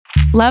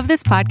Love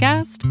this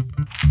podcast?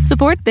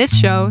 Support this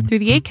show through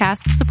the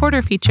Acast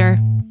supporter feature.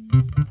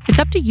 It's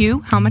up to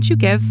you how much you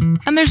give,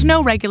 and there's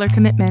no regular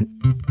commitment.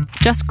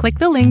 Just click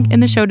the link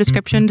in the show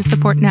description to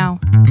support now.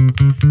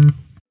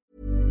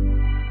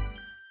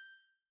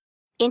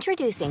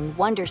 Introducing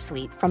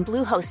Wondersuite from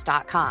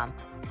Bluehost.com.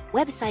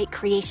 Website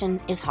creation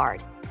is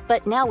hard,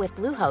 but now with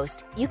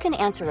Bluehost, you can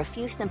answer a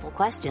few simple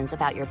questions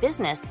about your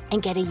business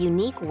and get a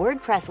unique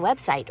WordPress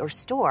website or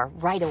store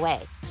right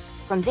away.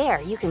 From there,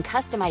 you can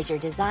customize your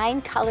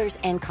design, colors,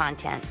 and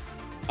content.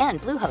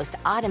 And Bluehost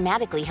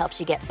automatically helps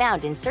you get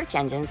found in search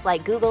engines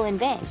like Google and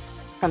Bing.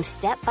 From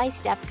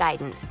step-by-step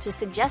guidance to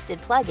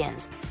suggested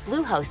plugins,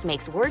 Bluehost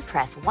makes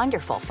WordPress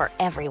wonderful for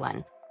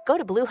everyone. Go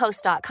to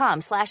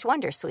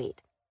bluehost.com/wondersuite.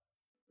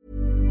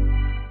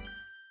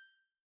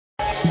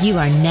 You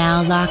are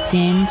now locked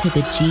in to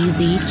the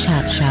GZ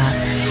Chop Shop.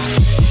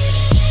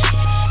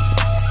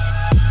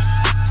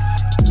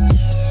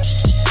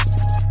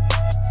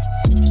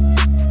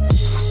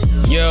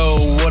 Yo,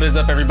 what is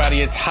up,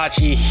 everybody? It's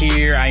Hachi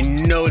here. I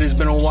know it has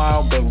been a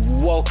while, but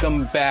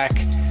welcome back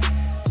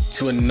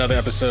to another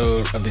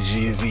episode of the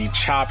GZ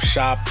Chop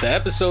Shop, the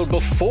episode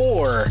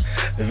before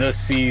the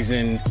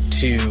Season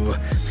 2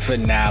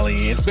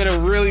 finale. It's been a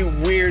really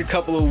weird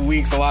couple of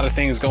weeks, a lot of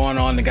things going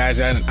on. The guys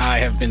and I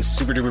have been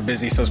super duper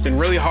busy, so it's been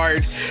really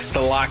hard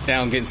to lock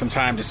down, getting some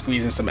time to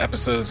squeeze in some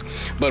episodes,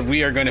 but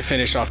we are going to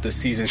finish off the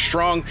season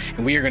strong,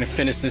 and we are going to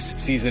finish this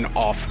season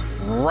off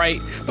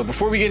right. But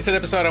before we get into the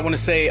episode, I want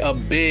to say a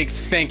big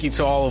thank you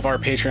to all of our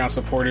Patreon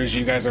supporters.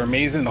 You guys are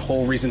amazing, the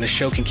whole reason the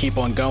show can keep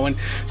on going,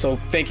 so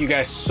thank you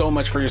guys so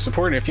much for your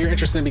support. And if you're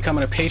interested in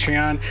becoming a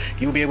Patreon,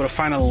 you'll be able to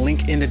find a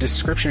link in the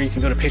description. You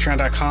can go to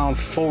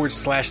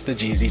patreon.com/the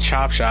GZ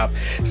Chop Shop,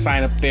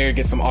 sign up there,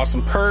 get some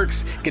awesome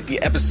perks, get the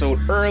episode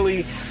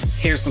early.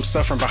 Here's some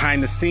stuff from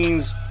behind the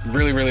scenes,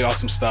 really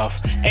awesome stuff.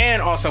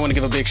 And also I want to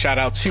give a big shout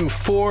out to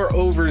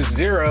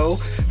 4over0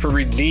 for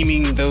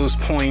redeeming those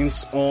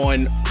points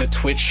on the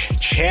Twitch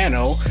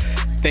channel.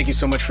 Thank you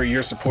so much for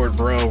your support,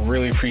 bro.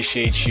 Really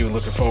appreciate you.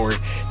 Looking forward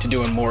to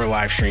doing more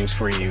live streams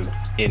for you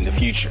in the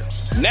future.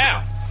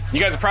 Now, you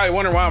guys are probably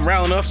wondering why I'm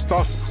rattling off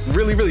stuff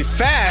really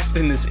fast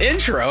in this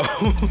intro.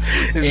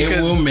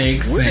 It will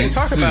make sense. We're going to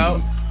talk about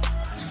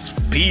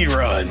speed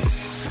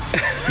runs.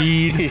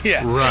 Speed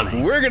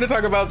running. We're going to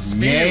talk about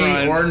speed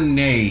Yay runs. or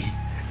nay.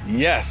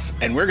 Yes,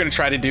 and we're going to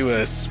try to do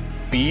a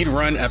speed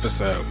run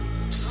episode.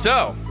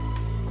 So,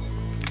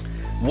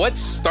 what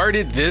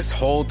started this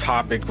whole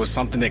topic was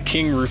something that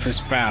King Rufus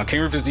found. King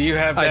Rufus, do you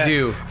have that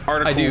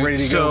article ready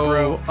to go,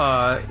 bro?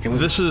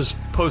 This was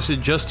posted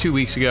just 2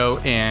 weeks ago,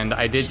 and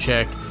I did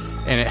check,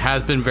 and it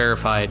has been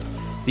verified.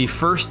 The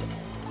first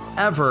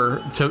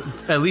ever,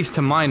 at least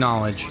to my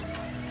knowledge,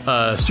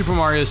 Super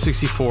Mario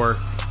 64,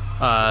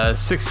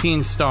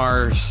 16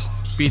 stars,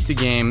 beat the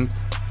game,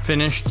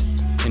 finished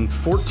in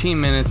 14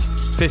 minutes,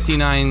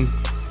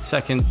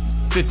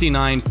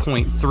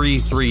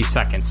 59.33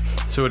 seconds.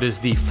 So it is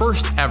the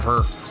first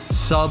ever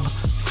sub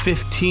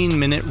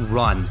 15-minute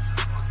run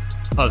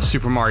of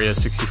Super Mario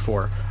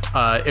 64.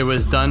 It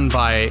was done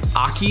by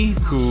Aki,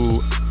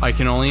 who I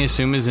can only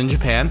assume is in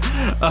Japan.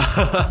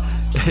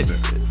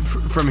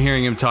 From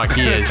hearing him talk,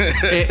 he is.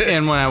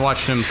 And when I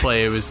watched him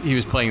play, he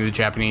was playing the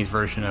Japanese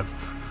version of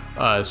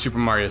Super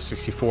Mario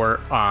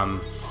 64.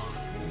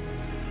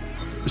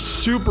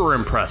 Super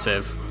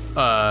impressive.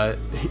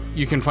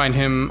 You can find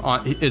him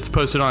on. It's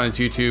posted on his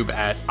YouTube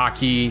at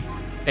Aki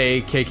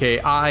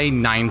AKKI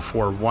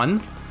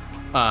 941,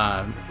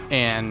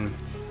 and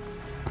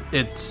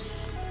it's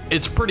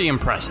pretty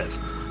impressive.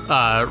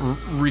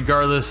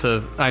 Regardless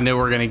of, I know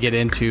we're going to get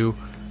into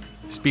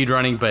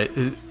speedrunning, but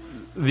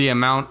the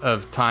amount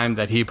of time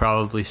that he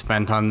probably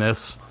spent on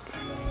this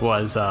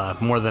was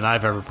more than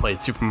I've ever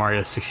played Super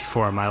Mario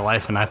 64 in my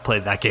life, and I've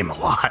played that game a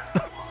lot.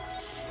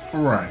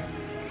 Right.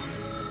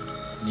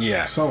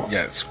 Yeah. So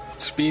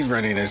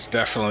speedrunning is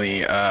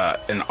definitely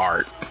an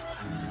art.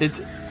 It's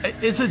a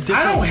different.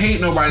 I don't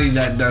hate nobody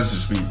that does the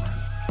speed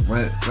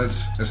run.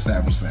 Let's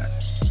establish that.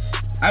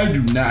 I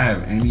do not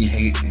have any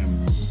hate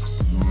in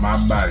my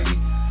body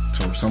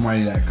towards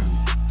somebody that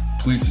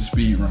completes the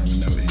speed run with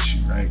no issue,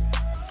 right?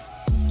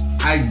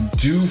 I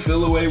do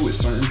feel away with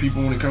certain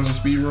people when it comes to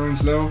speed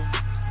runs, though,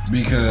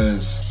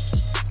 because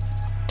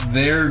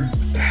them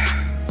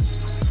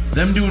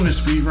doing the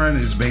speed run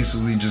is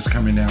basically just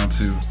coming down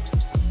to,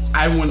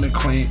 I want to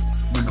claim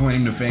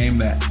to fame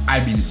that I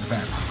beat it the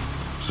fastest.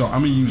 So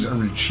I'm gonna use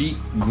every cheat,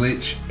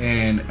 glitch,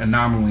 and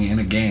anomaly in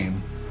a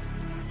game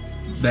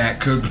that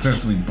could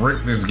potentially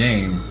brick this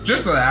game,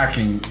 just so that I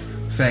can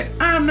say,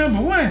 I'm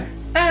number one,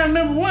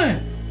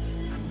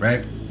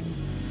 right?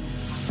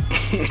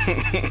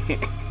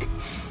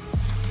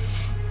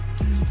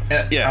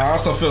 Yeah. I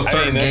also feel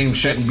certain games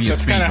shouldn't be a speed run.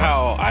 That's kind of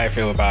how I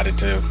feel about it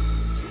too.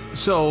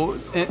 So,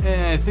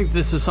 and I think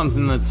this is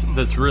something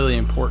that's really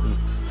important,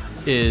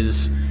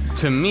 is,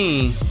 to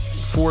me,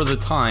 for the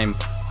time,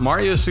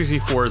 Mario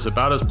 64 is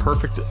about as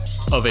perfect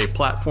of a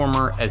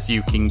platformer as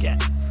you can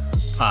get.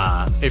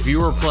 If you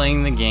were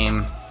playing the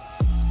game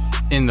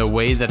in the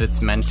way that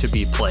it's meant to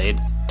be played,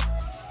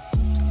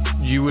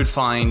 you would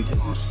find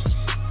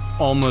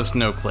almost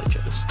no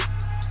glitches.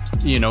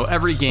 You know,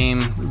 every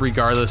game,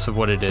 regardless of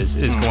what it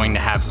is going to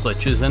have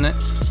glitches in it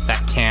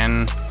that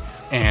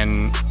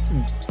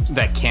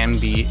can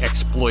be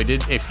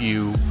exploited if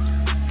you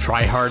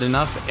try hard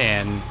enough,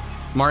 and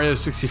Mario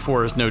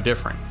 64 is no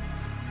different.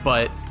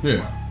 But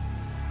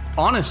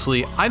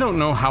honestly, I don't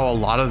know how a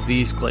lot of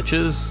these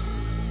glitches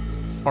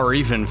are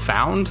even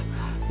found.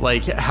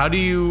 Like, how do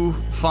you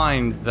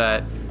find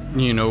that,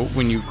 you know,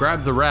 when you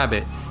grab the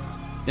rabbit,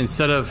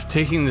 instead of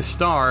taking the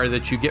star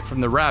that you get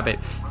from the rabbit,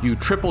 you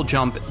triple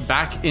jump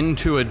back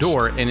into a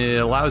door, and it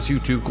allows you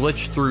to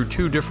glitch through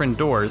 2 different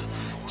doors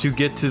to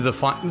get to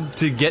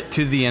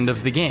the end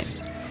of the game.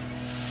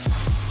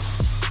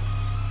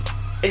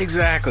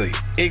 Exactly.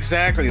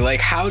 Like,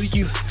 how do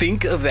you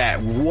think of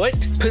that? What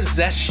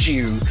possessed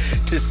you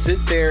to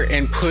sit there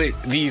and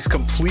put these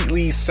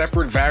completely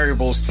separate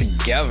variables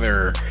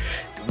together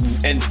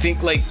and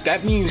think, like,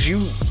 that means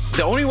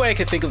the only way I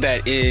can think of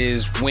that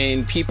is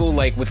when people,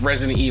 like with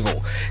Resident Evil,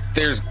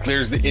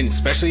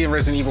 especially in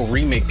Resident Evil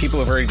Remake, people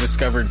have already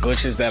discovered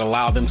glitches that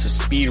allow them to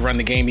speed run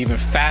the game even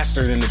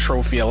faster than the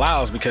trophy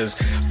allows, because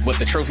what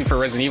the trophy for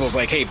Resident Evil is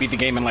like, hey, beat the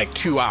game in like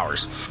 2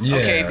 hours. Yeah.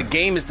 Okay, the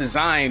game is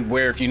designed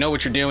where if you know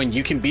what you're doing,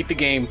 you can beat the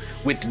game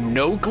with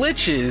no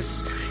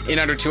glitches in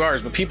under 2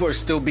 hours, but people are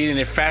still beating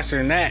it faster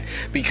than that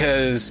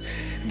because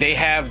they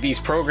have these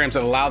programs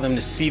that allow them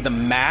to see the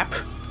map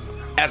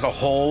as a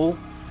whole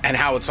and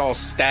how it's all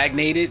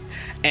stagnated,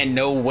 and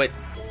know what,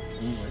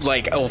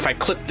 like, oh, if I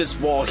clip this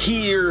wall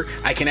here,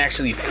 I can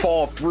actually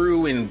fall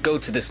through and go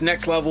to this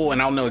next level,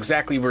 and I'll know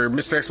exactly where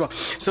Mr. X was.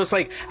 So it's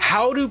like,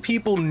 how do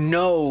people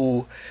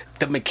know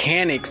the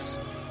mechanics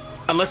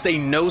unless they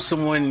know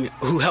someone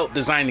who helped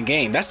design the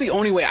game? That's the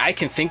only way I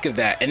can think of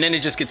that. And then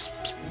it just gets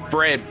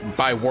spread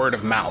by word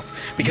of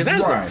mouth, because that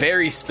is a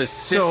very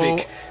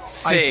specific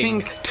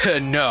thing to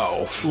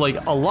know.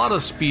 Like, a lot of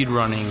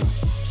speedrunning,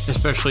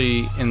 especially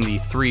in the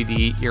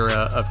 3D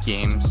era of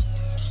games,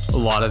 a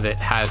lot of it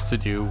has to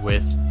do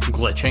with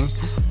glitching.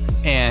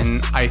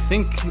 And I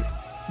think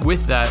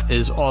with that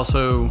is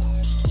also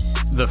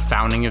the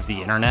founding of the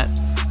internet,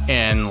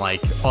 and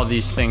like all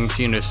these things,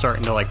 you know,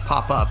 starting to like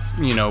pop up,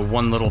 you know,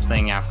 one little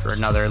thing after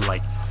another.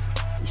 Like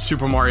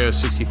Super Mario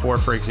 64,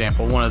 for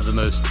example, one of the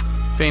most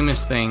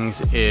famous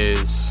things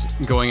is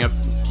going up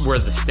where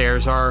the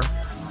stairs are.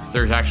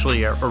 There's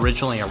actually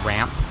originally a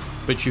ramp,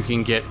 but you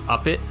can get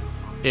up it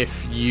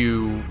if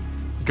you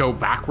go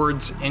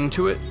backwards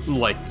into it,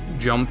 like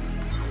jump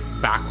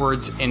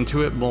backwards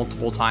into it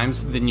multiple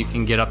times, then you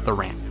can get up the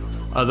ramp.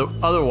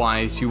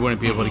 Otherwise, you wouldn't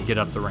be able to get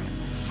up the ramp.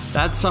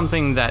 That's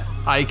something that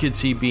I could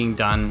see being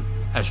done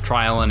as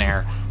trial and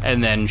error,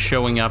 and then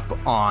showing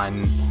up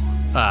on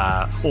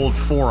old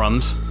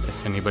forums,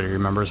 if anybody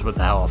remembers what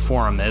the hell a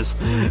forum is,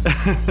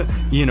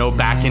 you know,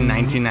 back in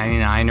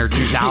 1999 or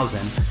 2000,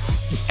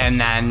 and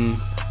then,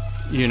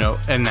 you know,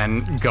 and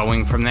then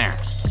going from there.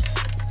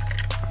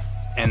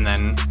 And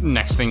then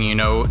next thing you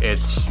know,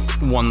 it's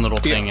one little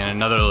thing and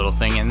another little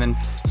thing. And then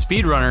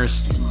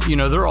speedrunners, you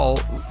know, they're all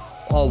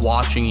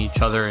watching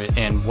each other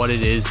and what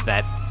it is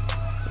that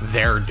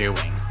they're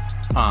doing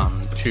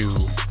to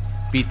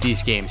beat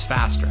these games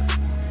faster,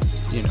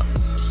 you know.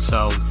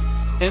 So,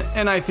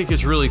 and I think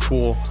it's really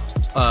cool.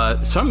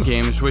 Some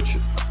games, which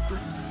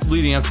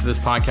leading up to this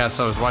podcast,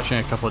 I was watching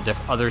a couple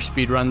of other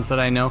speedruns that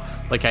I know.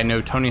 Like, I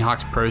know Tony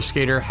Hawk's Pro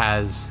Skater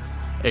has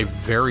a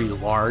very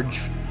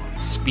large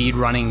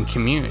speedrunning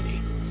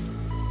community.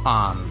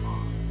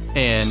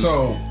 And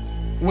so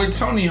with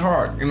Tony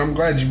Hawk, and I'm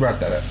glad you brought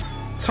that up.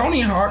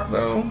 Tony Hawk,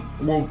 though,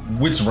 well,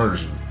 which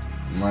version?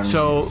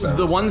 So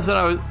the ones that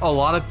a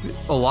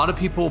lot of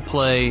people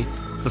play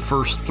the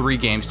first 3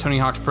 games: Tony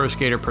Hawk's Pro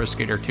Skater, Pro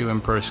Skater 2,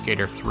 and Pro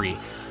Skater 3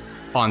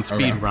 on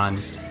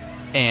speedrun,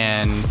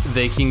 and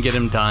they can get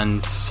them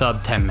done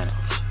sub 10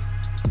 minutes.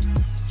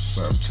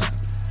 Sub 10.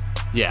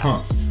 Yeah.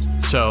 Huh.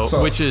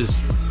 So which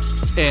is.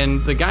 And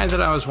the guy that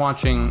I was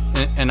watching,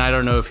 and I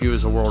don't know if he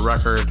was a world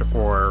record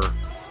or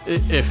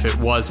if it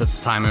was at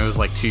the time, it was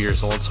like 2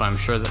 years old, so I'm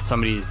sure that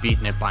somebody's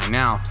beaten it by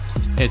now.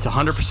 It's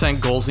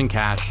 100% goals in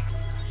cash,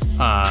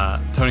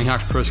 Tony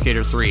Hawk's Pro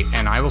Skater 3.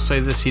 And I will say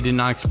this, he did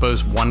not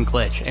expose one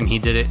glitch, and he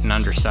did it in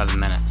under 7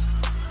 minutes.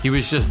 He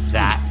was just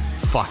that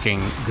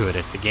fucking good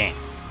at the game,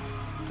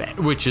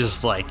 which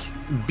is like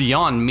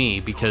beyond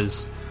me,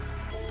 because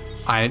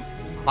I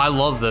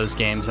love those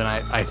games, and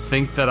I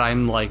think that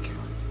I'm like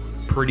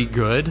pretty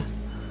good,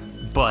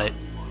 but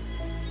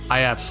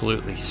I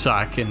absolutely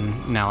suck,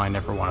 and now I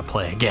never want to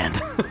play again.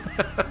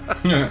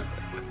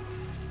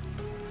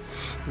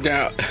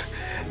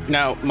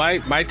 Now,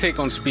 my take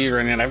on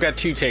speedrunning, and I've got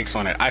 2 takes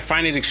on it. I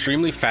find it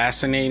extremely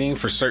fascinating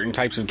for certain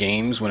types of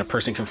games when a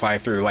person can fly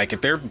through. Like,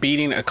 if they're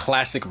beating a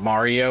classic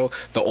Mario,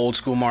 the old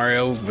school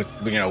Mario, with,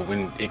 you know,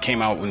 when it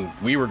came out when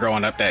we were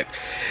growing up, that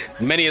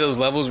many of those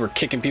levels were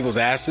kicking people's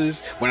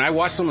asses. When I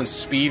watch someone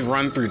speed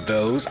run through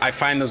those, I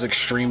find those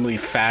extremely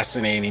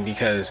fascinating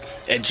because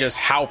at just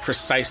how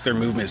precise their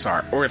movements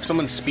are. Or if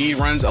someone speed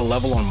runs a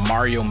level on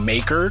Mario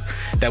Maker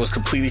that was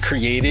completely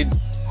created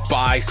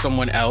by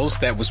someone else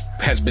that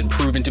has been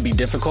proven to be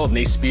difficult and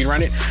they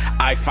speedrun it,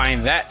 I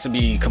find that to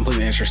be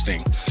completely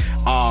interesting.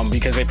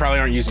 Because they probably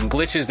aren't using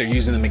glitches, they're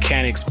using the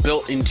mechanics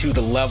built into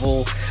the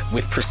level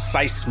with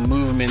precise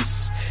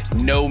movements,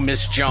 no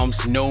missed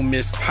jumps, no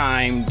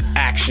mistimed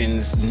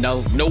actions,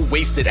 no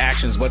wasted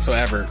actions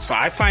whatsoever. So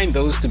I find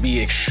those to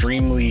be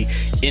extremely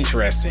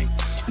interesting.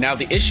 Now,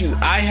 the issue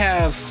I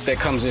have that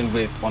comes in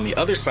with on the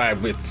other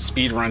side with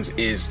speedruns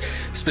is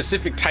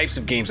specific types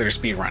of games that are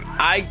speedrun.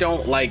 I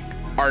don't like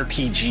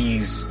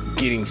RPGs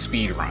getting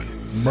speedrun.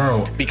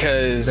 Bro,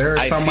 because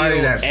there's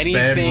somebody that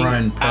anything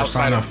speedrun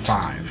outside Persona of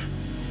 5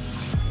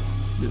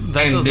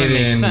 That and doesn't did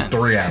make it in sense.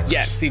 3 hours.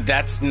 Yeah, see,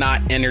 that's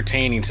not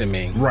entertaining to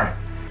me. Right.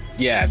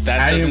 Yeah,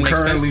 that doesn't make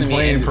sense to me.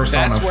 playing And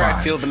Persona that's where 5.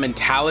 I feel the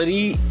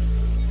mentality.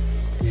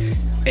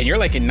 And you're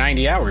like in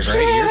 90 hours, right?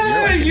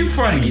 You're like you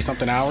funny. 90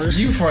 something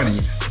hours. You funny.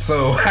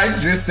 So I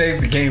just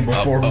saved the game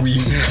before we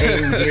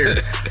came here.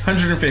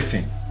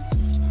 115.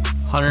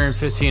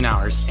 115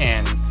 hours,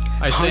 and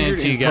I sent it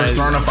to you guys.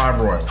 Persona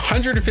 5 Royal.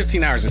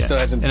 115 hours. It still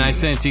hasn't. And been. I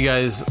sent it to you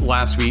guys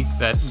last week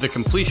that the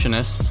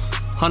completionist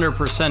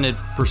 100%ed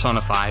Persona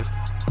 5,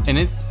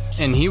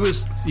 and he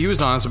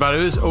was honest about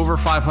it. It was over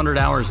 500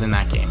 hours in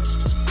that game.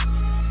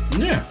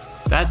 Yeah.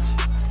 That's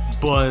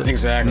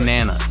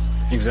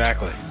bananas.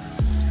 Exactly.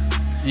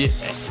 Yeah,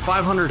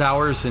 500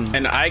 hours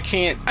and I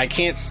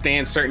can't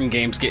stand certain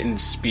games getting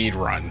speed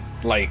run.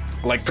 Like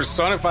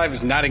Persona 5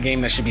 is not a game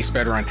that should be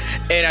speed run,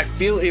 and I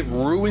feel it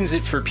ruins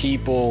it for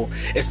people,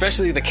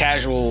 especially the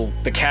casual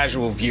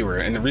viewer.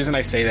 And the reason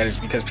I say that is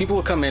because people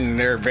will come in and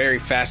they're very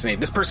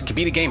fascinated. This person can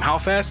beat a game how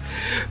fast?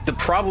 The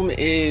problem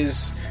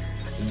is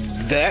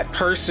that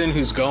person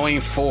who's going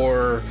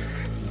for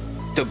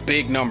the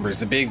big numbers,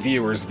 the big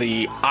viewers,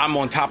 the I'm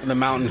on top of the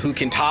mountain, who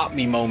can top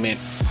me moment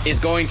is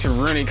going to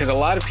ruin it, because a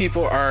lot of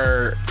people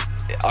are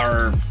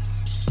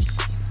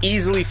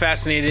easily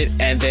fascinated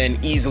and then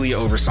easily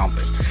over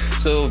something.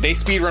 So they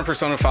speedrun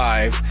Persona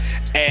 5,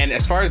 and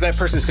as far as that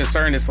person's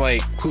concerned, it's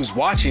like, who's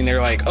watching,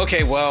 they're like,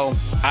 okay, well,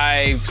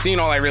 I've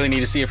seen all I really need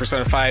to see of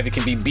Persona 5. It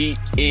can be beat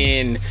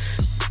in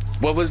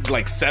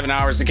 7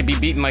 hours. It can be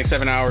beaten like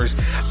 7 hours.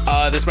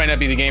 This might not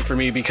be the game for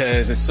me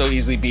because it's so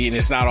easily beaten.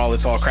 It's not all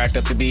it's all cracked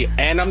up to be.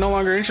 And I'm no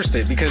longer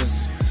interested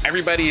because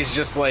everybody is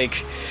just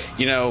like,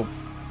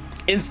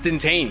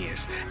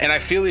 instantaneous. And I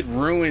feel it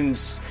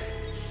ruins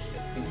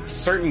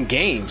certain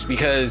games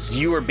because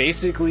you are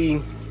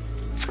basically,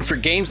 for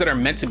games that are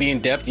meant to be in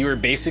depth, you are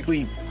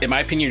basically, in my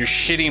opinion, you're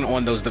shitting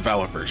on those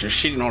developers. You're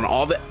shitting on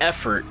all the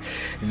effort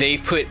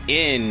they've put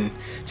in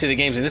to the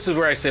games. And this is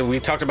where I said, we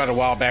talked about it a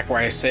while back, where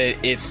I said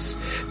it's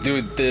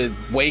the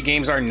way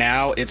games are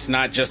now, it's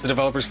not just the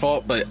developer's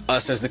fault, but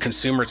us as the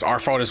consumer, it's our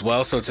fault as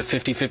well. So it's a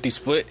 50-50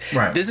 split.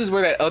 Right. This is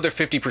where that other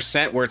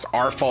 50% where it's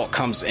our fault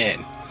comes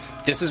in.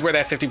 This is where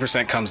that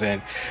 50% comes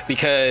in,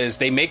 because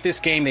they make this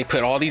game, they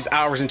put all these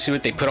hours into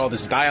it, they put all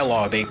this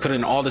dialogue, they put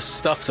in all this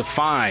stuff to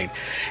find,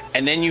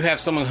 and then you have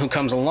someone who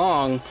comes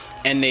along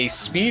and they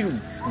speed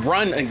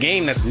run a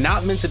game that's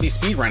not meant to be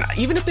speed run.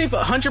 Even if they've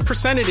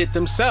 100%ed it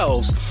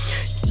themselves,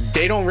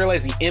 they don't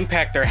realize the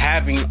impact they're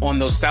having on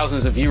those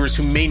thousands of viewers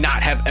who may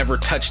not have ever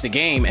touched the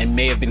game and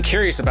may have been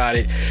curious about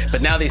it,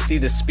 but now they see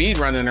the speed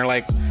run and they're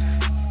like,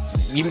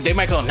 they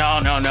might go,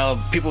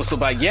 no, people will still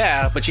buy.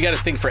 Yeah, but you got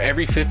to think, for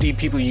every 50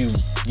 people you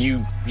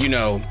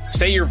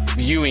say you're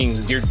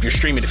viewing, you're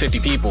streaming to 50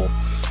 people,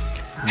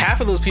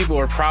 half of those people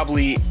are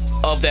probably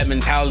of that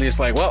mentality. It's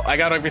like, well, I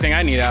got everything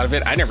I need out of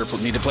it, I never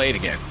need to play it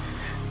again.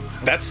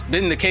 That's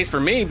been the case for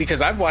me,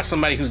 because I've watched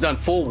somebody who's done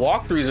full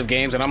walkthroughs of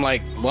games and I'm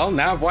like, well,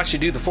 now I've watched you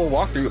do the full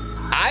walkthrough,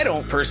 I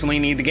don't personally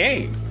need the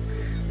game.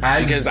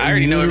 Because I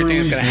already know everything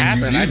that's going to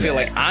happen. I feel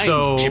like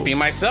I'm chipping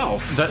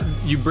myself.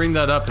 You bring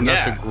that up, and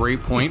that's a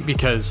great point,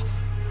 because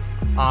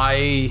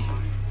I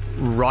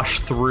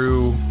rushed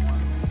through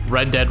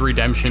Red Dead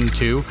Redemption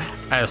 2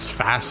 as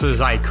fast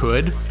as I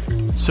could,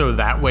 so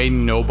that way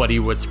nobody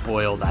would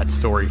spoil that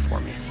story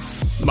for me.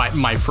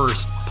 My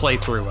first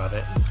playthrough of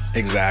it.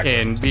 Exactly.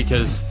 And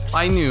because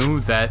I knew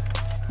that,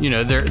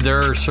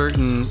 there are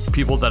certain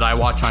people that I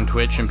watch on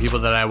Twitch and people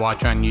that I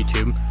watch on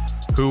YouTube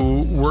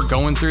who were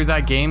going through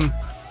that game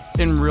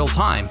in real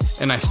time,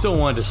 and I still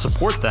wanted to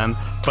support them,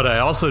 but I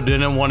also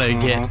didn't want to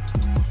get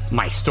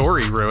my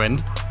story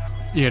ruined.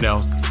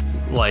 Exactly.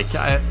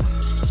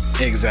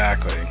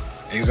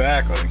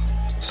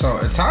 So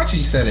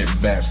Itachi said it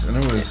best, and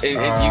it was you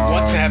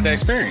want to have that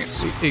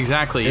experience.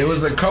 Exactly. It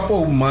was a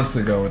couple months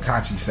ago.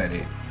 Itachi said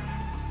it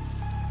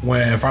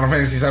when Final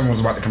Fantasy VII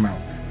was about to come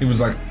out. He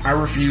was like, I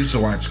refuse to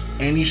watch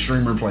any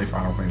streamer play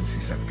Final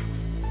Fantasy VII.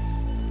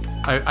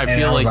 I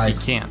feel like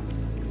he can't.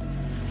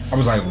 I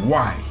was like,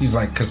 why? He's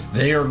like, because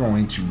they are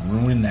going to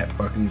ruin that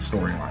fucking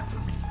storyline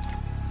for me.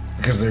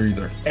 Because they're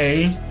either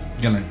A,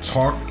 gonna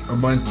talk a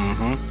bunch,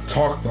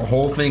 talk the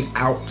whole thing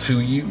out to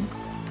you,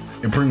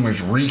 and pretty much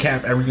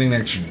recap everything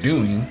that you're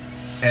doing,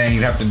 and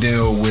you have to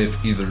deal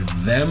with either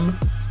them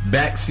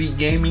backseat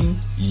gaming,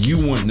 you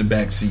wanting the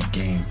backseat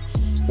game,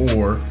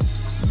 or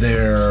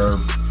their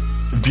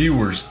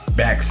viewers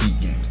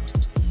backseat gaming.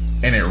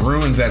 and it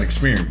ruins that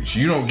experience.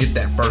 You don't get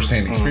that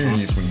first-hand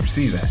experience when you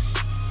see that.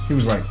 He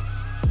was like,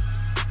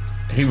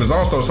 he was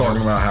also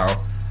talking about how,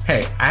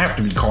 hey, I have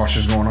to be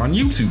cautious going on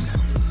YouTube now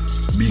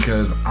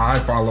because I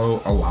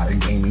follow a lot of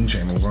gaming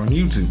channels on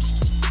YouTube.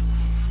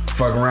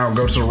 Fuck around,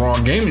 go to the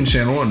wrong gaming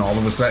channel, and all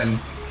of a sudden,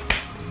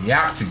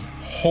 Yahtzee,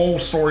 whole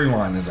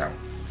storyline is out.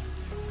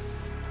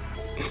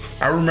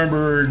 I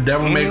remember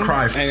Devil May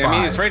Cry 5. And I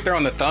mean, it's right there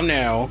on the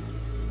thumbnail.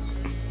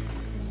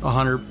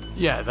 100.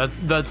 Yeah,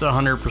 that's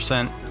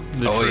 100%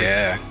 the truth.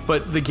 Yeah.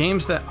 But the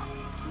games that,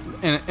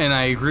 and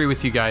I agree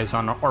with you guys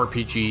on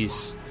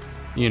RPGs,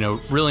 you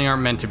know, really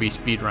aren't meant to be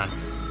speedrun.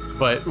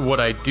 But what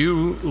I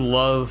do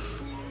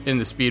love in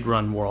the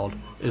speedrun world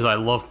is I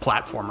love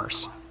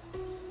platformers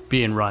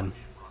being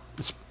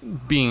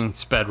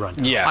sped run.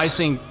 Yes. I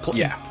think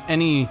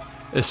any,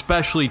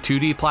 especially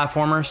 2D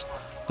platformers,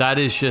 that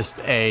is just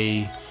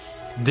a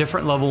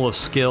different level of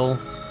skill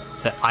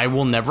that I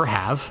will never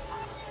have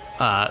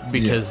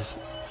because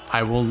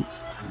I will,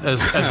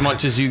 as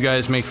much as you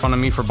guys make fun of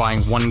me for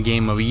buying one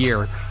game a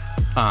year,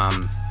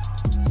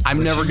 I'm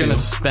never going to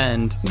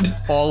spend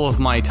all of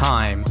my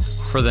time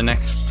for the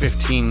next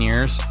 15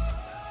 years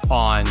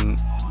on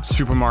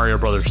Super Mario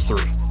Brothers 3.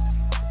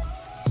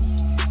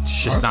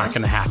 It's just not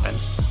going to happen.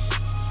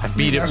 I've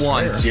beat it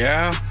once.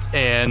 Fair.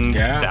 And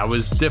that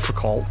was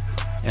difficult,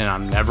 and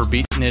I'm never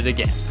beating it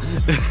again.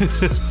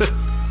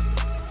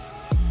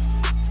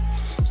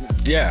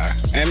 Yeah,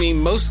 I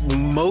mean, most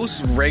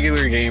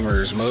regular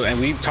gamers,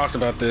 and we talked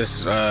about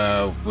this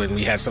when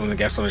we had some of the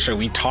guests on the show.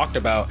 We talked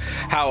about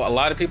how a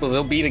lot of people,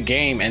 they'll beat a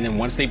game, and then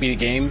once they beat a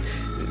game,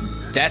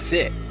 that's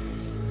it.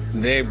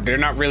 They're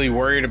not really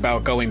worried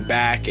about going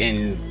back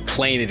and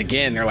playing it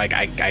again. They're like,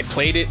 I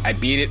played it, I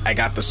beat it, I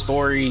got the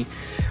story,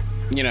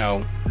 you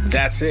know,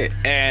 that's it.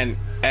 And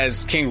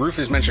as King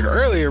Rufus mentioned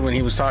earlier when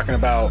he was talking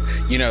about,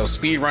 you know,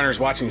 speedrunners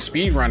watching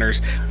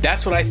speedrunners,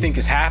 that's what I think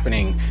is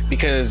happening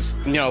because,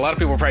 you know, a lot of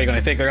people are probably going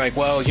to think, they're like,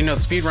 well, you know, the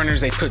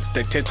speedrunners, they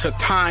took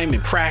time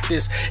and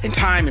practice and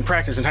time and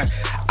practice and time.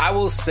 I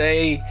will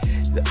say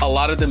a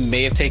lot of them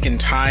may have taken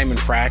time and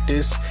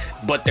practice,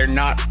 but they're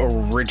not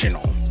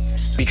original.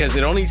 Because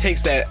it only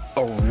takes that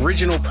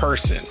original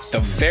person, the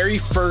very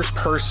first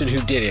person who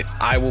did it,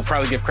 I will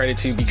probably give credit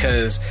to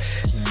because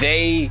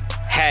they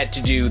had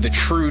to do the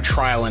true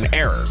trial and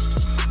error.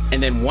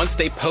 And then once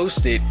they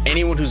post it,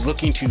 anyone who's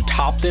looking to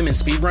top them in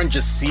speedrun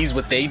just sees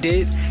what they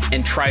did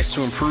and tries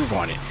to improve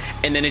on it.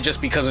 And then it just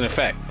becomes an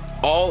effect.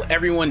 All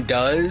everyone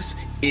does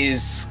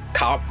is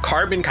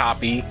carbon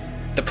copy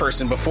the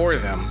person before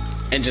them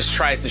and just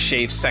tries to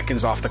shave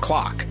seconds off the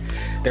clock.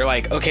 They're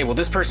like, okay, well,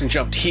 this person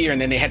jumped here and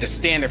then they had to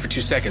stand there for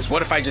 2 seconds.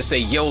 What if I just say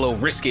YOLO,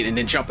 risk it, and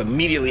then jump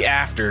immediately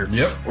after,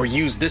 or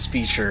use this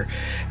feature?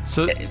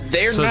 So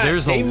they of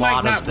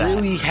might not that.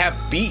 really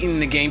have beaten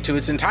the game to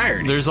its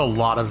entirety. There's a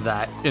lot of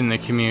that in the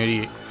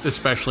community,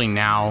 especially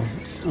now,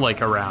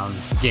 like around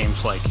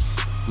games like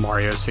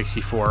Mario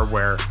 64,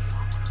 where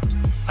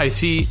I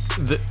see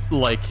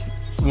like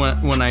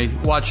when I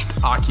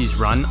watched Aki's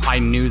run, I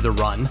knew the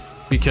run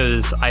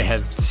because I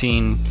have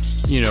seen,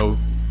 you know,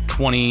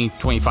 20,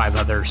 25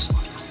 others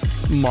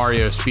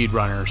Mario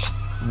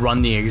speedrunners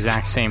run the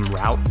exact same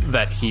route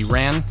that he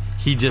ran.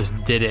 He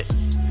just did it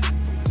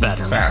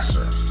better.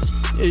 Faster.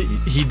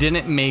 He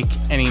didn't make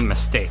any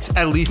mistakes,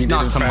 at least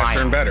not to faster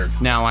my and better.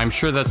 Now, I'm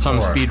sure that some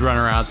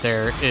speedrunner out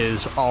there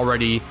is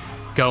already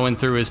going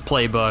through his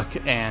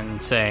playbook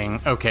and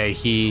saying, okay,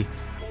 he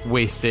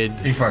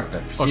fucked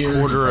up a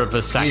quarter of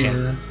a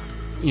second,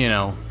 you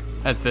know,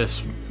 at this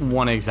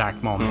one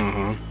exact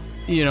moment.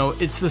 You know,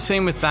 it's the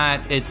same with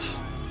that.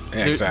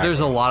 There's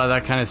a lot of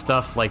that kind of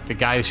stuff, like the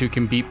guys who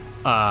can beat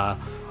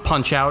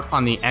Punch-Out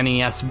on the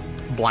NES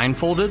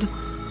blindfolded.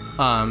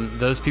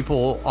 Those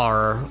people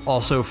are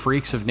also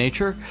freaks of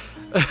nature.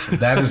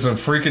 That is a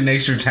freak of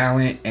nature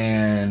talent,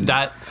 and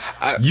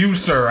you,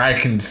 sir, I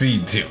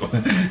concede to.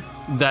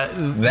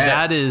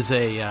 That is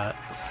a.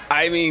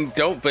 I mean,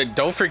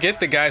 don't forget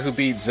the guy who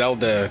beat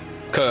Zelda,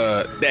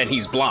 and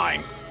he's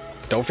blind.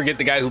 Don't forget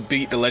the guy who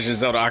beat The Legend of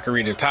Zelda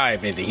Ocarina of Time,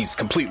 and he's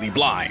completely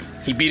blind.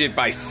 He beat it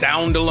by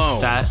sound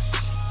alone. That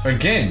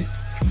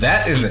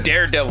is a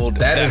Daredevil.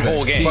 That is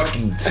whole game.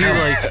 See,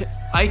 like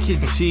I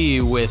could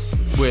see with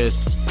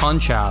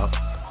Punch-Out,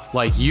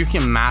 like you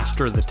can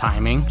master the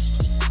timing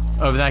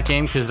of that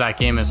game because that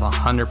game is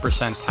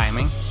 100%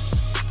 timing.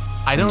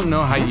 I don't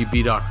know how you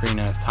beat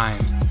Ocarina of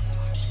Time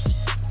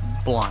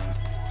blind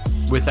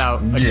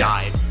without a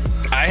guide.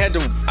 I had to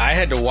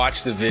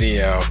watch the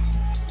video.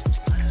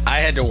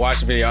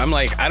 I'm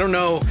like, I don't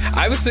know.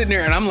 I was sitting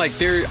there and I'm like,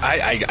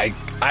 I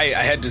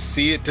had to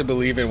see it to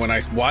believe it. When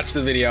I watched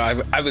the video,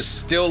 I was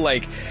still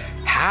like,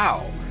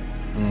 how?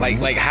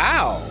 Like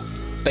how?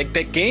 Like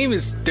that game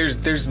is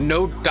there's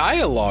no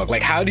dialogue.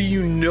 Like how do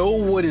you know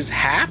what is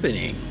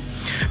happening?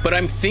 But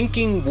I'm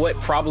thinking what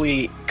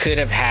probably could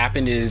have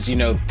happened is, you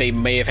know, they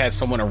may have had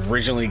someone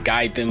originally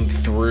guide them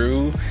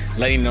through,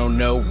 letting them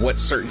know what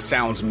certain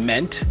sounds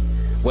meant,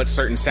 what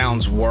certain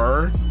sounds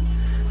were.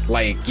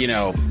 Like, you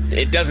know,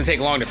 it doesn't take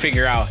long to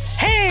figure out,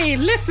 hey,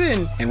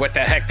 listen, and what the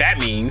heck that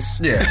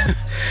means. Yeah.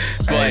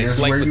 But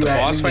like with the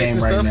boss fights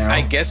and stuff, right,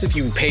 I guess if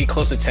you pay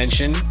close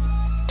attention,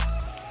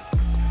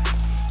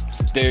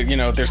 there, you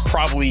know, there's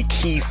probably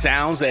key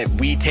sounds that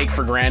we take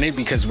for granted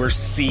because we're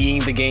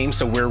seeing the game,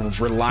 so we're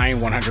relying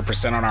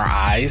 100% on our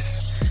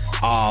eyes.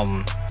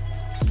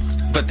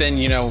 But then,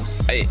 you know,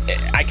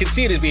 I can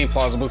see it as being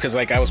plausible because,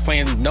 like, I was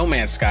playing No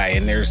Man's Sky,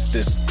 and there's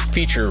this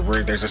feature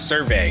where there's a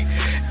survey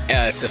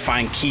to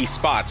find key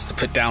spots to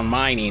put down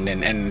mining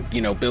and,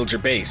 you know, build your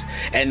base.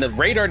 And the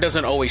radar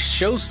doesn't always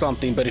show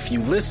something, but if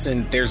you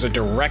listen, there's a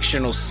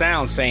directional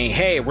sound saying,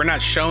 hey, we're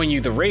not showing you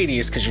the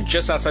radius because you're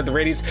just outside the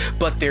radius,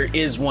 but there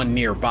is one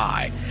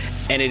nearby.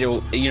 And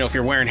it'll, you know, if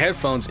you're wearing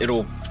headphones,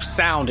 it'll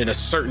sound in a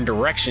certain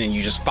direction and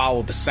you just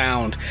follow the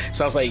sound.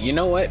 So I was like, you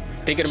know what?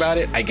 Thinking about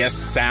it, I guess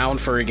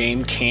sound for a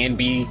game can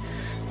be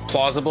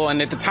plausible.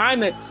 And at the time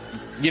that,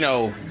 you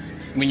know,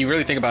 when you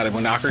really think about it,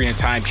 when Ocarina of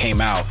Time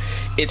came out,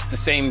 it's the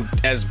same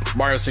as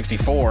Mario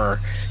 64.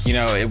 You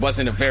know, it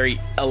wasn't a very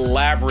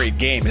elaborate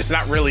game. It's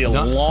not really a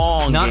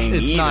long game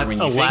either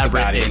when you think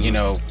about it, you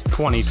know.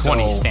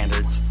 2020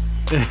 standards.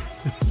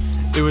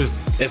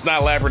 It's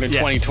not elaborate in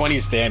 2020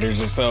 standards.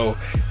 And so,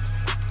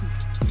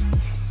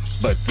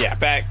 but yeah,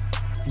 back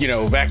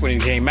when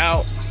it came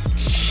out,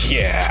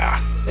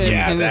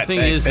 And the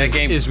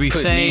thing is we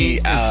say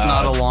it's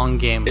not a long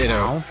game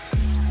now,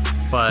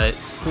 but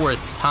for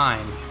its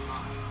time,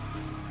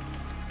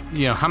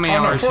 you know, how many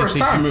hours for its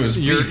time, it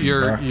was your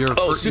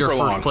first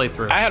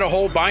playthrough? I had a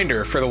whole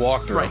binder for the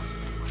walkthrough. Right.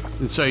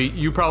 And so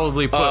you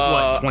probably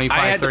put,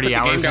 25, 30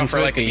 hours the game down into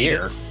for like a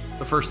year.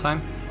 The first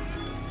time?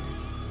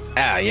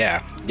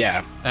 Yeah.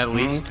 At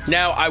least.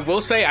 Now, I will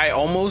say I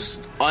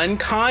almost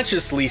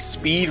unconsciously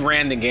speed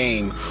ran the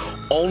game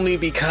only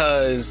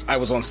because I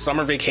was on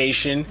summer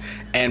vacation,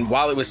 and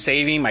while it was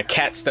saving, my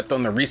cat stepped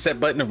on the reset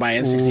button of my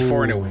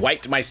N64 and it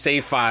wiped my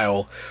save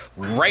file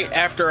right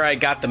after I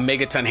got the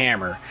Megaton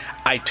Hammer.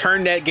 I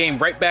turned that game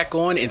right back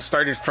on and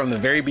started from the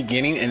very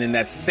beginning, and then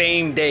that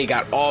same day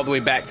got all the way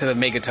back to the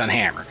Megaton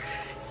Hammer.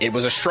 It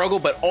was a struggle,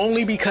 but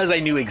only because I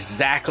knew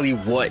exactly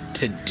what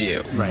to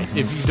do. Right.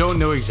 If you don't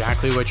know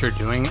exactly what you're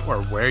doing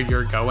or where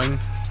you're going,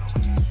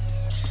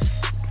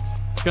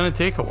 it's going to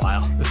take a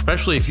while,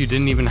 especially if you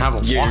didn't even have a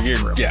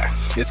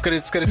walkthrough. It's gonna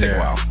take a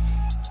while.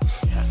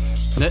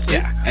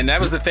 And that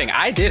was the thing.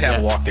 I did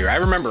have a walkthrough. I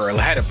remember I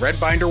had a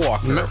red binder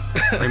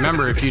walkthrough.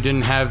 Remember, if you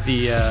didn't have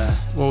the,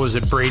 what was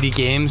it, Brady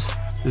Games?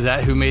 Is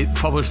that who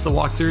published the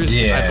walkthroughs?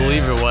 Yeah. I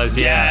believe it was.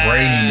 Yeah.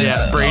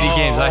 Brady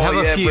Games. I have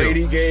a few.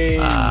 Brady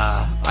Games.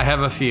 I have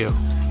a few.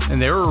 And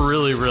they were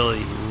really,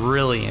 really,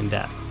 really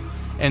in-depth.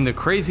 And the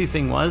crazy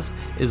thing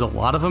is a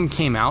lot of them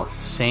came out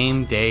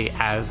same day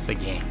as the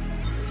game.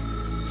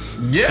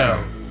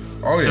 Yeah.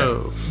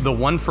 So the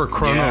one for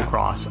Chrono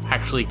Cross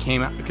actually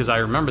came out, because I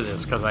remember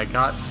this, because I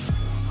got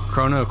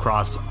Chrono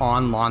Cross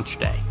on launch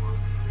day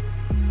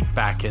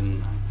back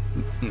in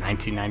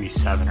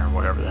 1997 or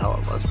whatever the hell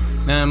it was.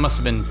 No, it must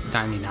have been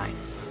 99.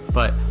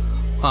 But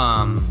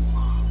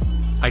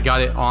I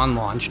got it on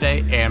launch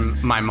day,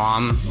 and my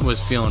mom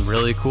was feeling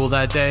really cool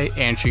that day,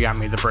 and she got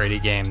me the Brady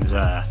Games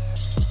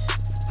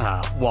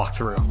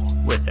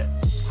walkthrough with it.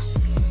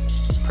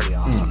 Pretty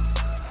awesome.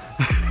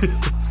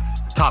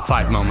 Top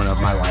 5 moment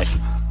of my life.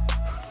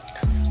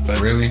 But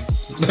really?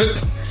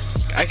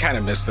 I kind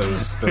of miss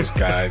those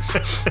guys.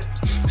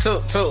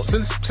 So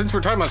since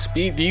we're talking about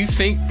speed, do you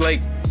think,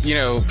 like, you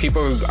know,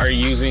 people are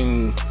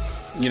using,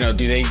 you know,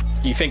 do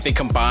you think they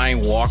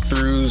combine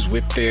walkthroughs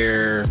with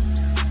their,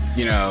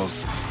 you know,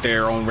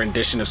 their own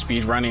rendition of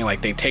speed running?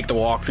 Like, they take the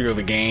walkthrough of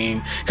the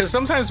game, because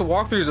sometimes the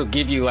walkthroughs will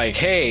give you, like,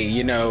 hey,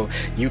 you know,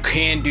 you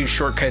can do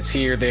shortcuts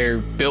here, they're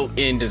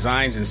built-in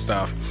designs and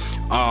stuff.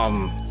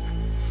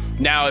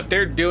 Now, if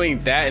they're doing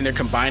that and they're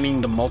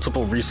combining the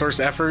multiple resource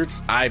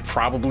efforts, I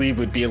probably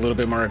would be a little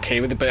bit more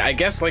okay with it. But I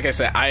guess, like I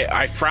said,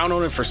 I frown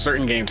on it for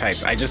certain game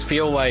types. I just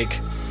feel like,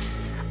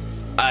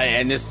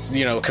 and this,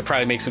 you know, could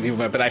probably make some people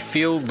mad, but I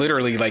feel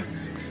literally like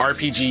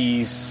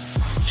RPGs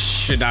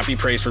should not be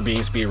praised for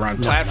being speedrun.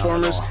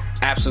 Platformers,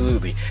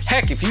 absolutely.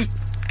 Heck, if you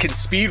can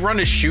speedrun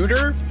a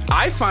shooter,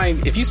 I find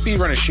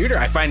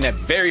that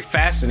very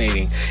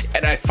fascinating.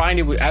 And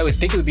I would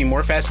think it would be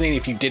more fascinating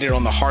if you did it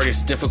on the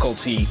hardest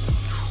difficulty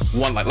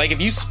one. Like if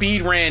you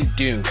speedran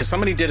Doom, because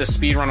somebody did a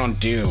speedrun on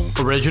Doom.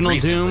 Original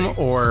recently, Doom,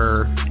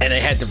 or... And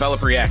they had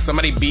developer react.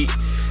 Somebody beat...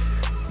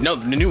 No,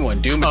 the new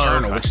one, Doom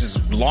Eternal, okay, which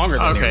is longer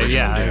than the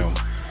original Doom.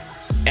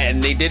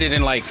 And they did it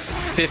in like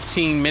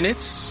 15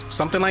 minutes,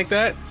 something like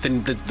that.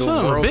 The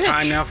world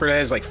time now for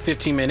that is like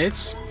 15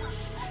 minutes.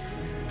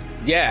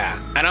 Yeah.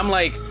 And I'm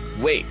like,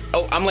 wait.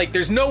 Oh, I'm like,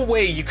 there's no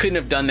way you couldn't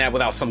have done that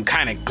without some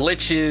kind of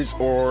glitches,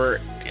 or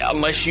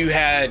unless you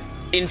had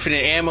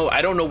infinite ammo.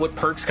 I don't know what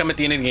perks come at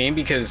the end of the game,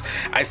 because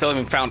I still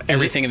haven't found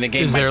everything in the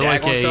game. Is there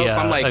like so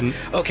I'm like,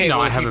 okay. No,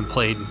 well, I haven't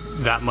played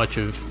that much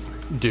of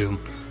Doom.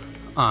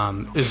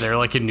 Is there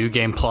like a new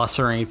game plus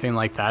or anything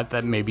like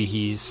that maybe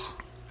he's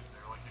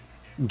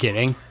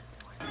getting?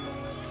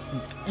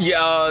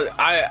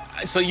 Yeah,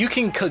 so you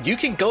can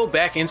go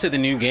back into the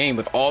new game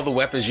with all the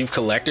weapons you've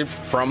collected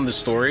from the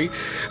story,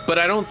 but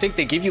I don't think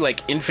they give you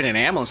like infinite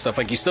ammo and stuff.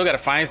 Like, you still got to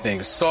find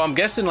things. So I'm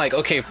guessing like,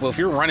 okay, well, if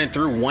you're running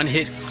through one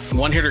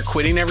hitter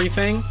quitting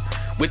everything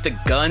with the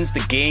guns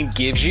the game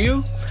gives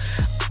you,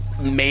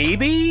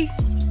 maybe.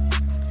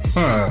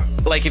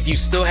 Like, if you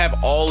still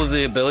have all of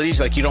the abilities,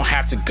 like, you don't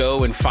have to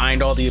go and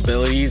find all the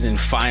abilities and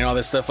find all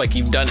this stuff. Like,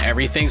 you've done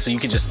everything, so you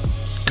can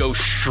just go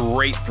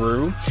straight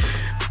through.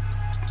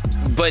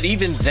 But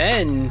even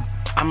then,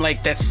 I'm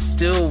like, that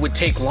still would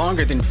take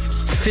longer than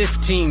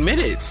 15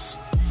 minutes.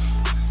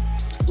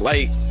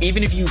 Like,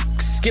 even if you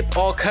skip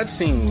all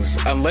cutscenes,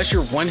 unless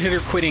you're one-hitter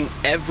quitting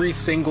every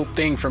single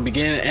thing from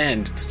beginning to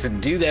end, to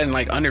do that in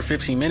like under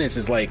 15 minutes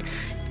is like,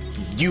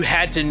 you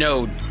had to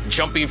know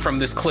jumping from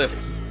this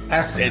cliff.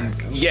 And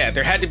yeah,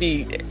 there had to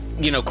be,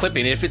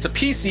 clipping. If it's a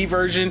PC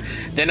version,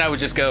 then I would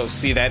just go,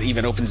 see, that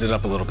even opens it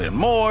up a little bit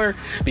more,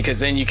 because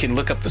then you can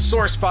look up the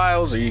source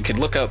files, or you could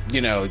look up,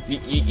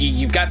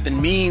 you've got the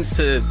means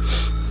to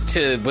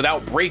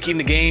without breaking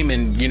the game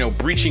and,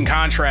 breaching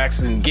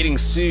contracts and getting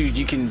sued,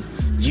 you can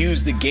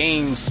use the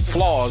game's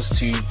flaws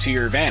to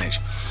your advantage.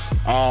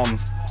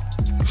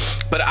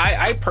 But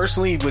I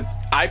personally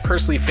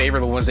favor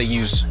the ones that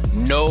use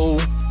no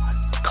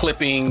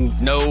clipping,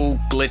 no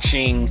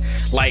glitching.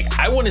 Like,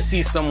 I want to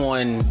see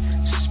someone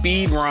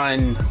speed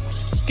run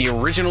the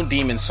original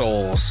Demon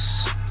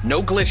Souls,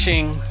 no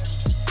glitching,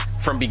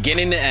 from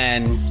beginning to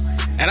end.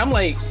 And I'm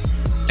like,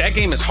 that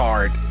game is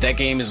hard, that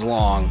game is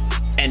long,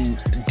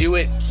 and do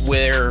it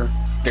where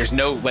there's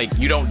no, like,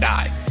 you don't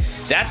die.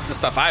 That's the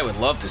stuff I would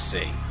love to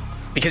see,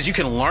 because you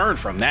can learn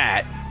from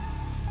that,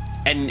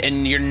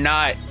 and you're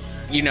not,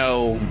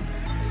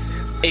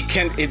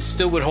 it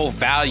still would hold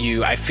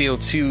value, I feel,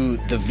 to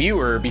the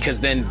viewer,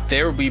 because then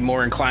they would be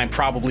more inclined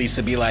probably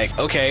to be like,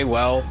 okay,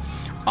 well,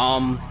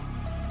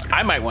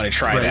 I might want to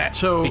try that.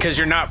 So, because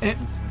you're not,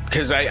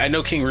 because I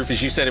know, King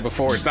Rufus, you said it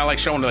before, it's not like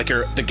showing like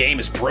the game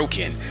is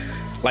broken.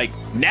 Like,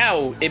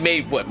 now it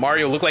made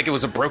Mario look like it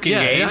was a broken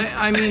game.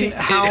 I mean,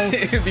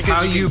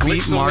 how you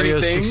beat Mario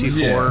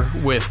 64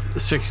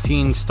 with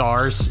 16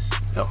 stars,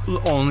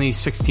 only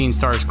 16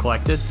 stars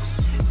collected,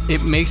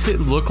 it makes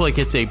it look like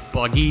it's a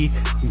buggy,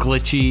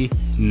 glitchy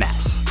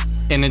mess.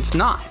 And it's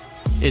not.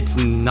 It's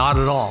not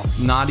at all.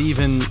 Not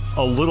even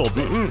a little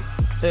bit.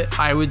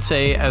 I would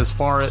say, as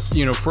far as,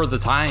 for the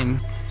time,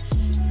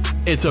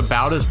 it's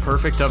about as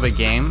perfect of a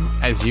game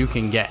as you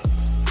can get.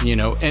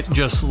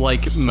 Just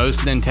like most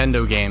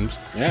Nintendo games.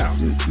 Yeah.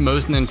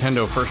 Most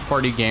Nintendo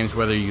first-party games,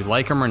 whether you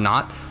like them or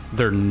not,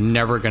 they're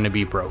never going to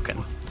be broken.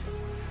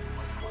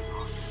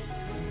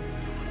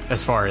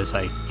 As far as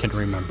I can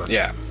remember.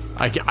 Yeah.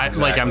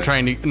 Exactly. Like, I'm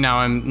trying to, now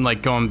I'm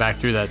like going back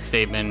through that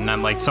statement, and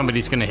I'm like,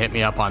 somebody's going to hit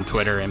me up on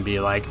Twitter and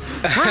be like,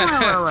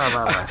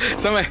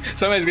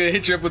 somebody's going to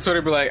hit you up with Twitter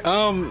and be like,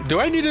 do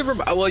I need to,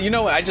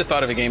 well, I just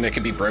thought of a game that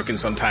could be broken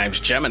sometimes.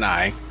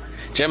 Gemini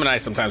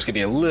sometimes could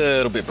be a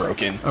little bit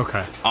broken.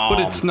 Okay.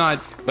 But it's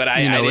not, but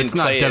I didn't it's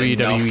not play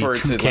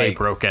WWE 2K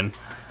broken.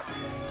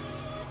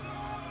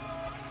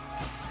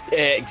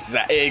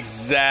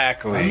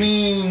 Exactly. I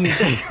mean,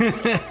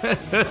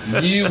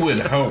 you would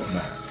hope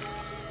not.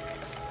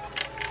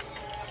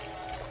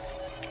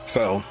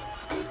 So,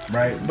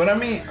 right, but I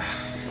mean,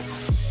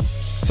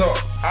 so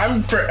I'm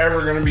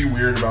forever gonna be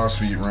weird about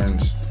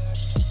speedruns.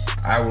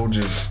 I will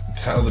just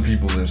tell the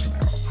people this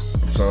now.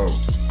 So,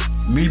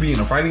 me being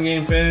a fighting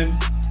game fan,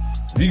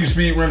 if you can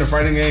speedrun a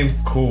fighting game,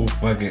 cool,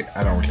 fuck it,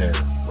 I don't care,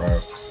 bro.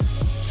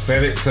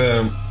 Set it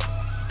to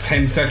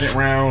 10-second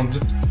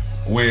round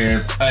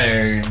with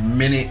a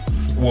minute,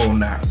 well,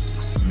 not a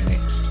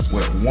minute,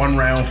 with 1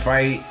 round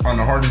fight on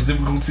the hardest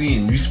difficulty,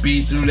 and you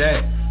speed through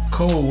that,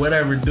 cool,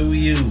 whatever, do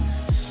you.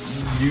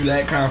 You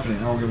that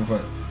confident, I don't give a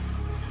fuck.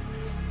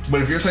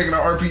 But if you're taking an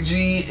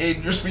RPG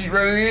and you're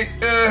speedrunning it,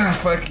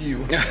 fuck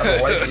you. I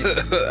don't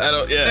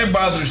like it. It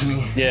bothers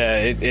me. Yeah,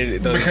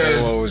 it does,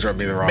 because always rub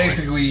me the wrong way.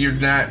 Basically, you're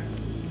not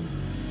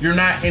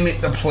in it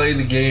to play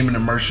the game and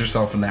immerse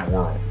yourself in that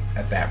world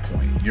at that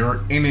point.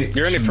 You're in it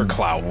for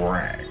clout.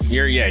 Brag.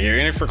 You're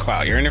in it for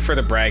clout. You're in it for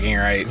the bragging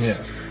rights.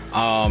 Yeah.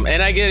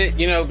 And I get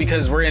it,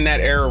 because we're in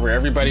that era where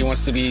everybody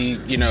wants to be,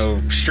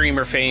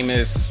 streamer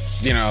famous,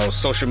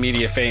 social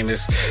media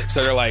famous.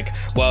 So they're like,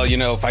 well,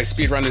 if I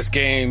speedrun this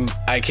game,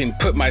 I can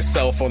put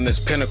myself on this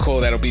pinnacle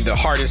that'll be the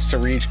hardest to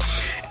reach.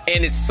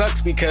 And it sucks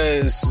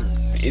because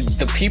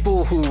the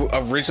people who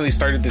originally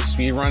started the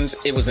speedruns,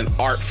 it was an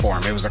art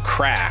form. It was a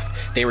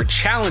craft. They were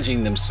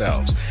challenging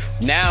themselves.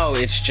 Now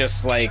it's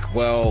just like,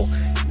 well,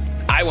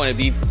 I want to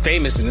be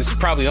famous, and this is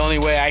probably the only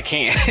way I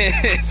can.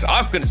 So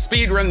I'm going to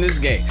speedrun this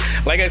game.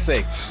 Like I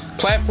say,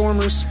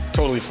 platformers,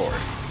 totally for it.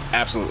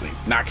 Absolutely.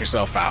 Knock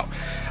yourself out.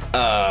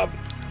 And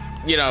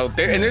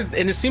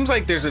it seems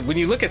like when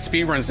you look at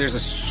speedruns, there's a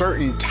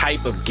certain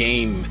type of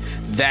game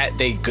that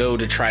they go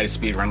to try to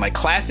speedrun. Like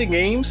classic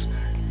games,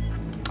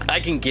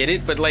 I can get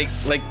it, but like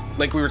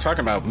we were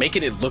talking about,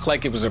 making it look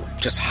like it was a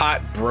just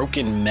hot,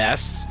 broken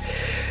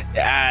mess.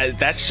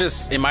 That's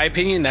just, in my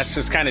opinion, that's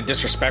just kind of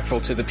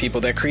disrespectful to the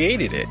people that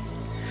created it.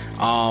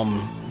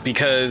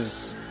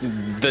 because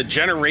the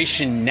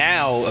generation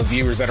now of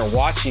viewers that are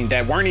watching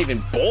that weren't even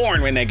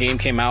born when that game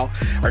came out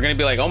are going to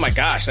be like, oh my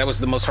gosh, that was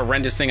the most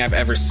horrendous thing I've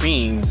ever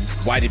seen.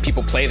 Why did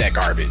people play that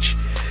garbage?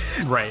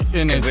 Right.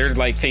 Because they're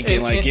like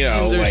thinking like, you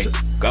know, like,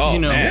 oh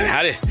man,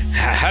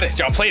 how did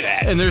y'all play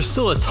that? And there's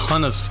still a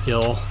ton of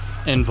skill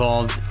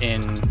involved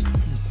in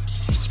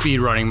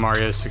speedrunning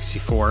Mario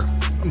 64,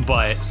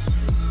 but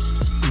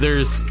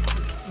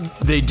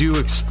they do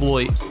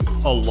exploit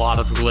a lot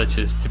of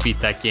glitches to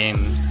beat that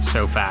game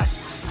so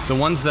fast. The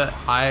ones that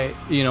I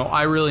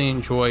really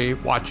enjoy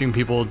watching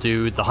people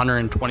do the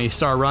 120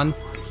 star run.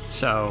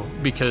 So,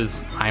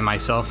 because I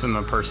myself am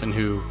a person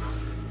who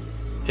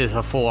is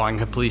a full-on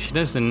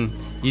completionist, and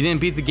you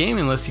didn't beat the game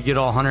unless you get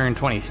all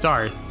 120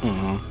 stars,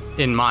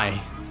 in my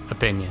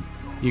opinion.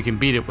 You can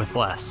beat it with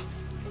less.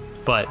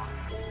 But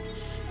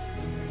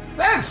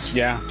that's...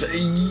 Yeah.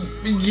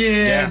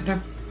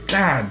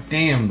 God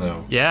damn,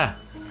 though. Yeah.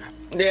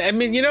 Yeah, I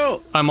mean, you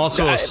know... I'm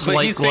also a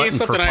slight he's saying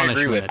something I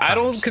agree with. I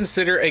don't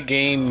consider a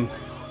game...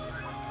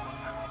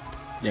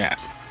 Yeah.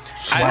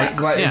 Slight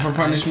glutton for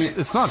punishment?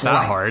 It's not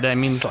that hard. I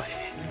mean...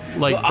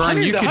 Like, Burn,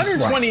 you could...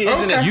 120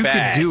 isn't as you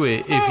bad. could do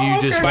it if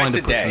you just wanted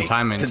to put some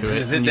time into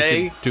it.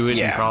 Today, you could do it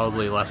in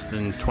probably less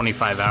than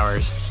 25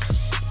 hours.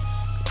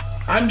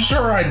 I'm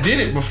sure I did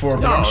it before,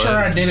 but I'm sure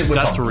I did it with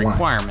that's a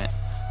requirement.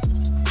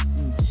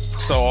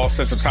 So all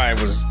sense of time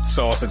was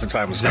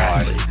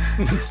gone.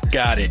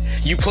 Got it.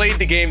 You played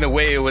the game the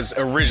way it was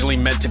originally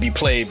meant to be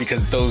played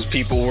because those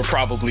people were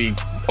probably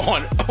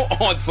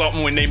on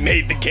something when they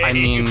made the game. I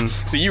mean,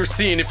 so you were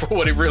seeing it for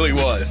what it really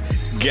was.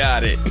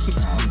 Got it.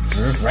 I'm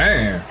just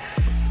saying.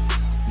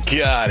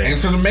 Got it.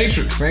 Into the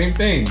Matrix, same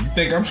thing. You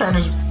think I'm trying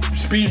to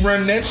speed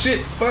run that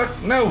shit?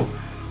 Fuck no.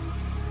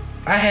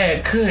 I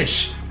had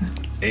Kush.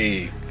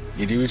 Hey,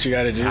 you do what you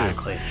gotta do.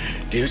 Exactly.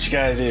 Do what you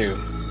gotta do.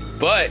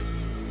 But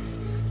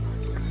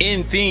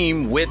in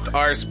theme with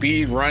our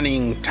speed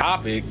running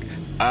topic,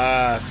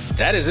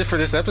 that is it for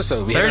this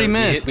episode. 30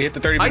 minutes. We hit the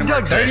 30-minute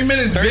mark. 30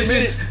 minutes.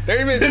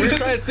 30 minutes. We're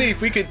trying to see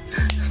if we could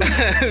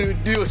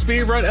do a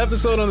speed run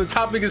episode on the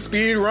topic of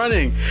speed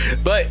running.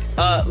 But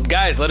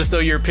guys, let us know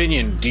your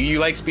opinion. Do you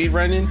like speed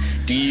running?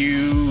 Do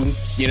you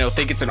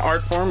think it's an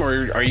art form,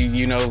 or are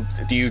you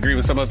do you agree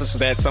with some of us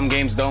that some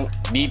games don't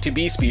need to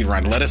be speed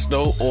run? Let us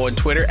know on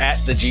Twitter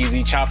at the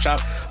GZ Chop Shop.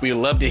 We'd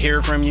love to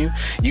hear from you.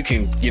 You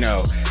can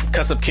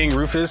cuss up King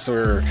Rufus,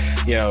 or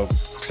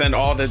send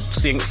all the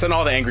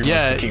angry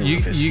ones to King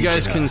Rufus. You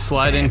guys can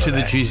slide into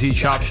the GZ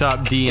Chop Shop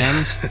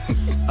DMs,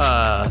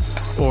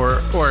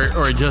 or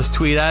just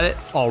tweet at it.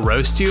 I'll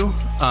roast you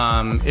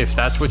if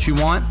that's what you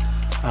want.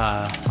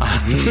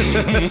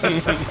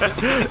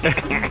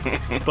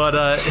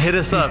 But hit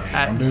us up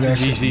at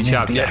GZ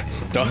Chop Shop. Yeah,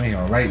 don't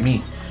write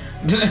me.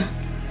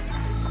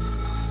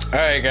 All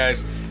right,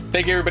 guys.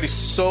 Thank you, everybody,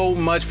 so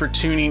much for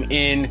tuning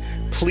in.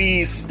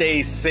 Please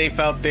stay safe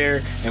out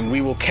there, and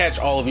we will catch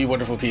all of you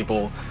wonderful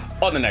people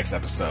on the next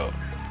episode.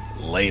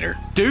 Later.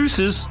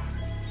 Deuces.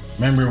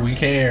 Remember, we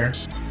care.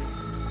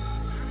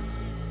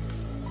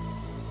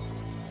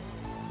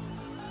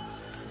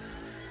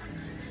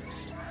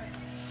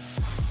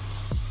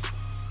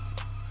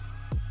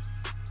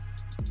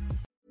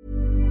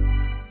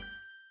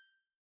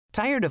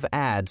 Tired of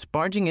ads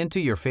barging into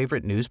your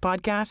favorite news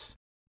podcasts?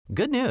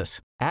 Good news.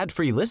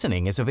 Ad-free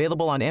listening is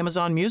available on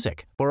Amazon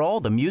Music for all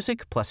the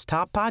music plus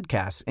top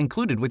podcasts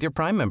included with your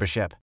Prime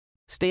membership.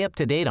 Stay up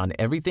to date on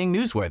everything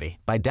newsworthy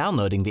by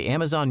downloading the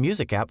Amazon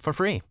Music app for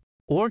free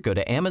or go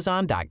to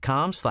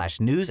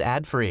amazon.com/news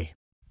ad free.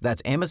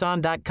 That's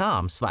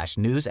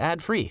amazon.com/news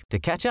ad free to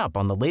catch up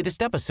on the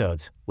latest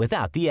episodes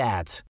without the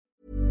ads.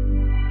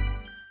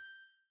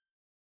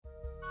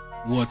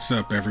 What's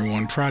up,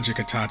 everyone? Project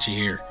Itachi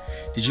here.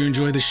 Did you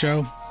enjoy the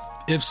show?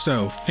 If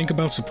so, think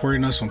about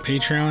supporting us on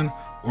Patreon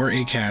or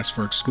Acast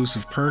for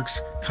exclusive perks,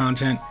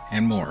 content,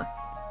 and more.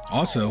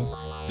 Also,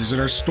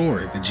 visit our store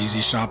at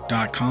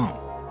thegzshop.com.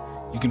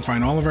 You can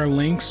find all of our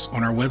links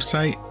on our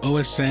website,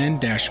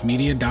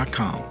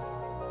 osn-media.com.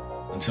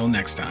 Until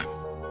next time.